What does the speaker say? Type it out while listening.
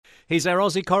He's our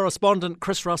Aussie correspondent,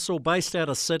 Chris Russell, based out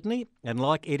of Sydney. And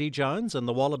like Eddie Jones and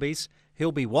the Wallabies,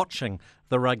 he'll be watching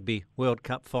the Rugby World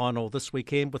Cup final this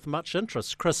weekend with much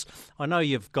interest. Chris, I know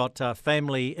you've got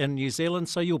family in New Zealand,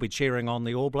 so you'll be cheering on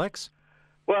the All Blacks.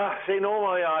 Well, see,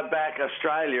 normally I back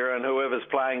Australia and whoever's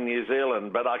playing New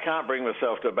Zealand, but I can't bring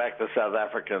myself to back the South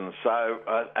Africans. So,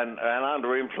 and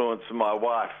under influence of my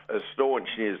wife, a staunch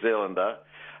New Zealander,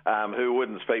 who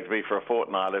wouldn't speak to me for a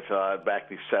fortnight if I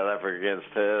backed South Africa against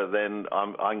her, then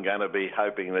I'm going to be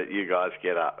hoping that you guys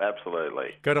get up.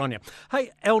 Absolutely. Good on you.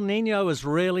 Hey, El Nino is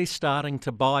really starting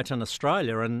to bite in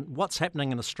Australia, and what's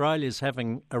happening in Australia is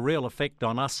having a real effect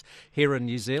on us here in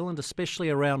New Zealand,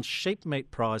 especially around sheep meat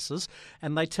prices.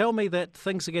 And they tell me that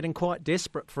things are getting quite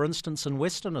desperate, for instance, in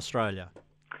Western Australia.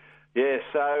 Yeah,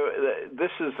 so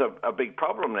this is a big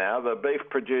problem now. The beef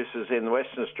producers in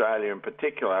Western Australia in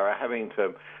particular are having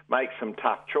to make some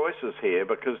tough choices here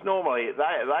because normally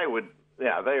they would,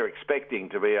 they're expecting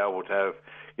to be able to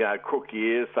have, crook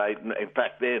years. In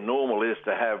fact, their normal is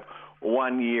to have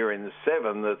 1 year in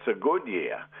 7 that's a good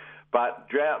year. But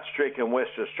drought-stricken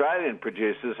West Australian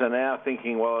producers are now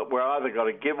thinking, well, we're either got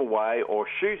to give away or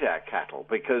shoot our cattle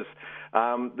because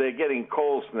they're getting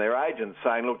calls from their agents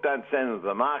saying, look, don't send them to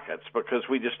the markets because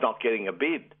we're just not getting a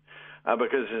bid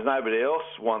because there's nobody else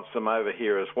wants them over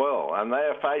here as well. And they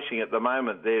are facing at the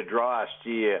moment their driest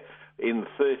year in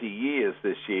 30 years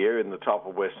this year in the top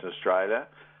of Western Australia.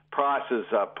 Prices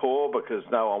are poor because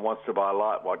no one wants to buy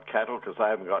light white cattle because they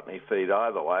haven't got any feed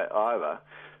either.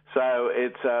 So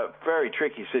it's a very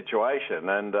tricky situation,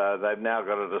 and they've now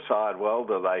got to decide, well,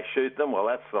 do they shoot them? Well,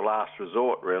 that's the last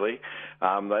resort, really.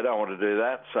 They don't want to do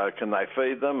that, so can they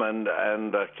feed them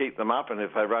and keep them up? And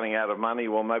if they're running out of money,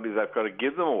 well, maybe they've got to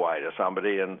give them away to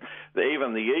somebody. And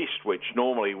even the East, which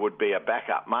normally would be a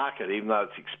backup market, even though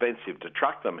it's expensive to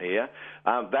truck them here,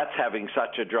 that's having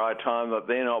such a dry time that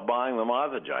they're not buying them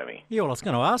either, Jamie. Yeah, well, I was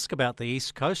going to ask about the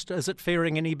East Coast. Is it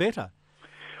faring any better?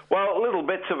 Well, little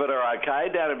bits of it are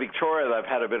okay. Down in Victoria, they've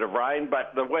had a bit of rain,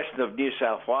 but the western of New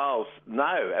South Wales,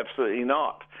 no, absolutely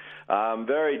not.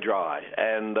 Very dry.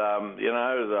 And,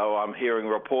 though I'm hearing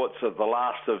reports of the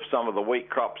last of some of the wheat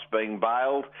crops being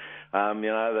baled,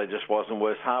 there just wasn't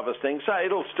worth harvesting. So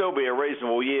it'll still be a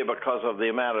reasonable year because of the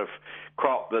amount of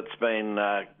crop that's been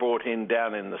brought in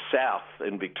down in the south,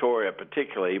 in Victoria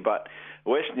particularly, but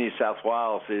West New South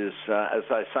Wales is, as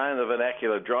they say in the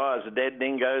vernacular, dry as a dead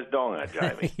dingo's donger,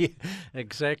 Jamie. Yeah,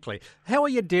 exactly. How are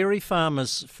your dairy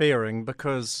farmers faring?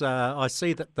 Because I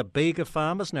see that the Bega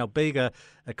farmers, now Bega,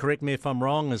 correct me if I'm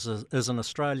wrong, is an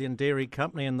Australian dairy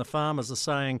company, and the farmers are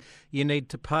saying you need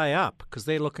to pay up because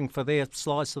they're looking for their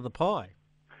slice of the pie.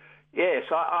 Yes,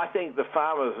 I think the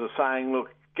farmers are saying, look,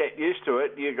 get used to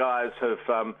it. You guys have...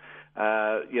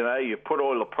 you put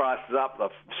all the prices up. The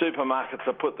supermarkets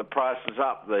have put the prices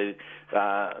up. The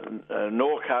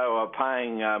Norco are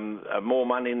paying more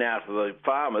money now to the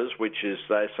farmers, which is,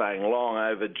 they're saying, long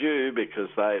overdue because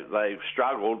they've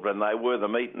struggled when they were the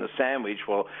meat and the sandwich.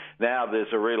 Well, now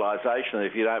there's a realisation that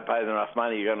if you don't pay them enough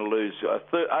money, you're going to lose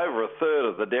over a third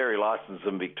of the dairy licences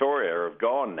in Victoria have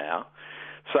gone now.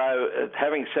 So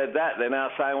having said that, they're now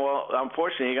saying, well,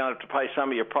 unfortunately, you're going to have to pay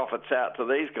some of your profits out to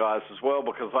these guys as well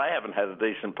because they haven't had a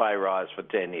decent pay rise for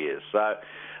 10 years. So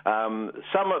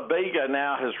some of Bega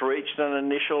now has reached an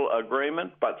initial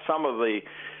agreement, but some of the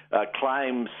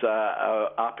claims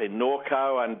up in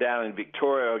Norco and down in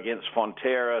Victoria against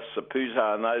Fonterra,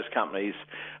 Saputo and those companies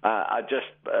are just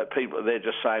people, they're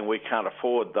just saying we can't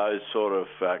afford those sort of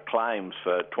claims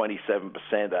for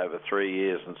 27% over 3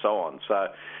 years and so on. So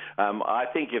I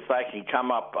think if they can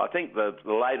come up, I think the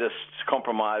latest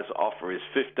compromise offer is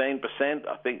 15%.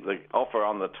 I think the offer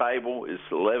on the table is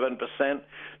 11%.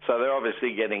 So they're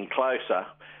obviously getting closer.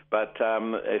 But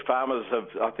farmers have,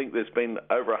 I think there's been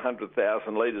over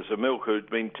 100,000 litres of milk who've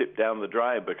been tipped down the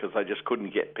drain because they just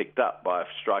couldn't get picked up by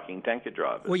striking tanker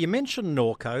drivers. Well, you mentioned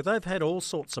Norco. They've had all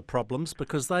sorts of problems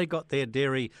because they got their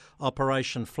dairy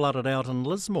operation flooded out in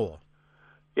Lismore.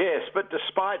 Yes, but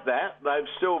despite that, they've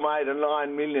still made a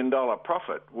 $9 million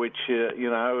profit, which,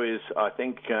 is, I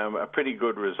think, a pretty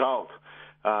good result.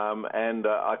 And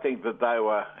I think that they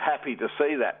were happy to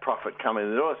see that profit come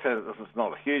in the door. It's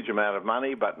not a huge amount of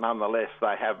money, but nonetheless,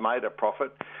 they have made a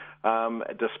profit,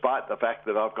 despite the fact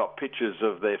that I've got pictures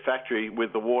of their factory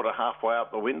with the water halfway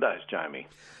up the windows, Jamie.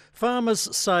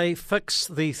 Farmers say fix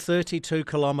the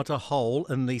 32-kilometre hole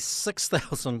in the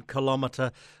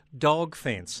 6,000-kilometre dog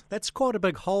fence. That's quite a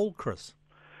big hole, Chris.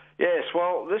 Yes,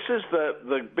 well, this is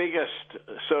the biggest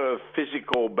sort of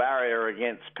physical barrier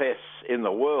against pests in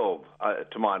the world,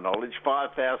 to my knowledge.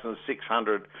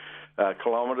 5,600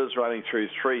 kilometres, running through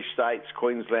 3 states,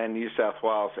 Queensland, New South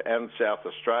Wales and South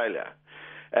Australia.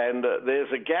 And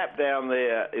there's a gap down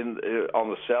there on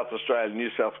the South Australian-New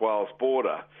South Wales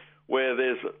border where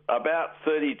there's about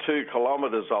 32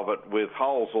 kilometres of it with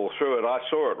holes all through it. I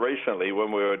saw it recently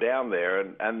when we were down there,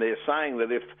 and they're saying that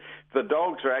if the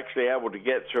dogs are actually able to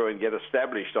get through and get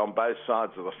established on both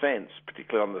sides of the fence,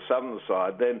 particularly on the southern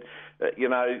side, then,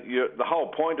 the whole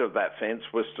point of that fence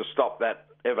was to stop that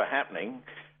ever happening.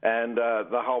 And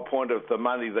the whole point of the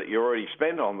money that you already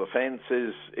spent on the fence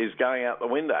is going out the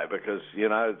window because,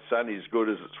 it's only as good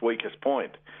as its weakest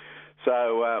point.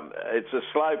 So it's a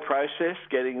slow process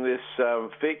getting this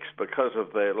fixed because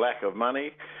of the lack of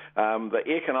money. The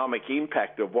economic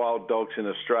impact of wild dogs in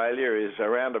Australia is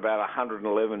around about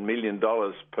 $111 million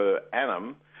per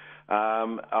annum,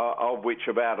 of which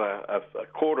about a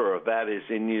quarter of that is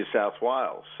in New South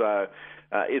Wales. So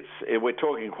we're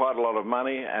talking quite a lot of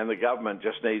money, and the government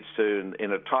just needs to,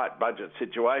 in a tight budget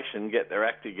situation, get their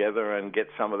act together and get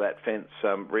some of that fence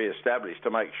re-established to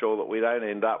make sure that we don't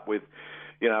end up with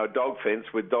a dog fence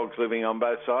with dogs living on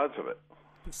both sides of it.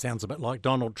 Sounds a bit like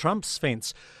Donald Trump's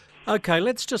fence. OK,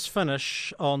 let's just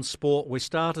finish on sport. We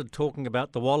started talking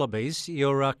about the Wallabies.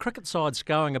 Your cricket side's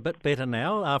going a bit better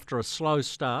now after a slow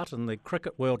start in the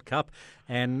Cricket World Cup,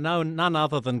 and none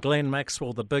other than Glenn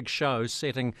Maxwell, the big show,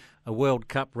 setting a World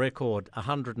Cup record,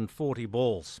 140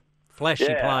 balls. Flashy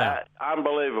player.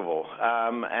 Unbelievable.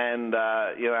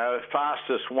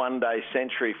 Fastest one-day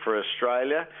century for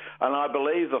Australia, and I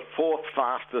believe the 4th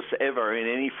fastest ever in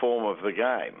any form of the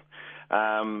game.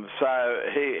 So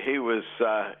he was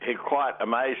quite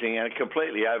amazing and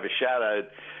completely overshadowed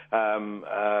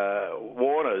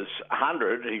Warner's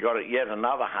 100. He got yet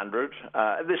another 100.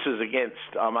 This is against,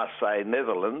 I must say,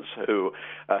 Netherlands, who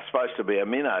are supposed to be a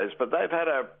minnows, but they've had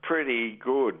a pretty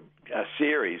good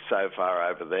series so far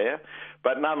over there.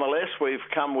 But nonetheless, we've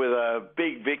come with a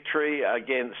big victory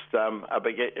against them,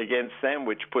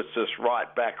 which puts us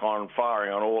right back on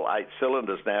firing on all 8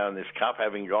 cylinders now in this cup,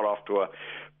 having got off to a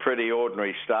pretty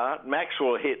ordinary start.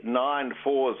 Maxwell hit 9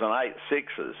 fours and 8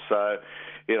 sixes, so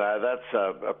that's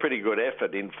a pretty good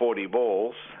effort in 40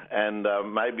 balls, and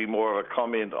maybe more of a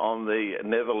comment on the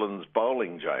Netherlands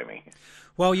bowling, Jamie.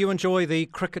 Well, you enjoy the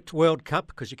Cricket World Cup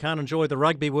because you can't enjoy the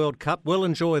Rugby World Cup. We'll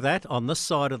enjoy that on this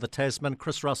side of the Tasman.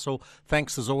 Chris Russell,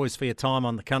 thanks as always for your time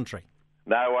on The Country.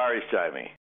 No worries, Jamie.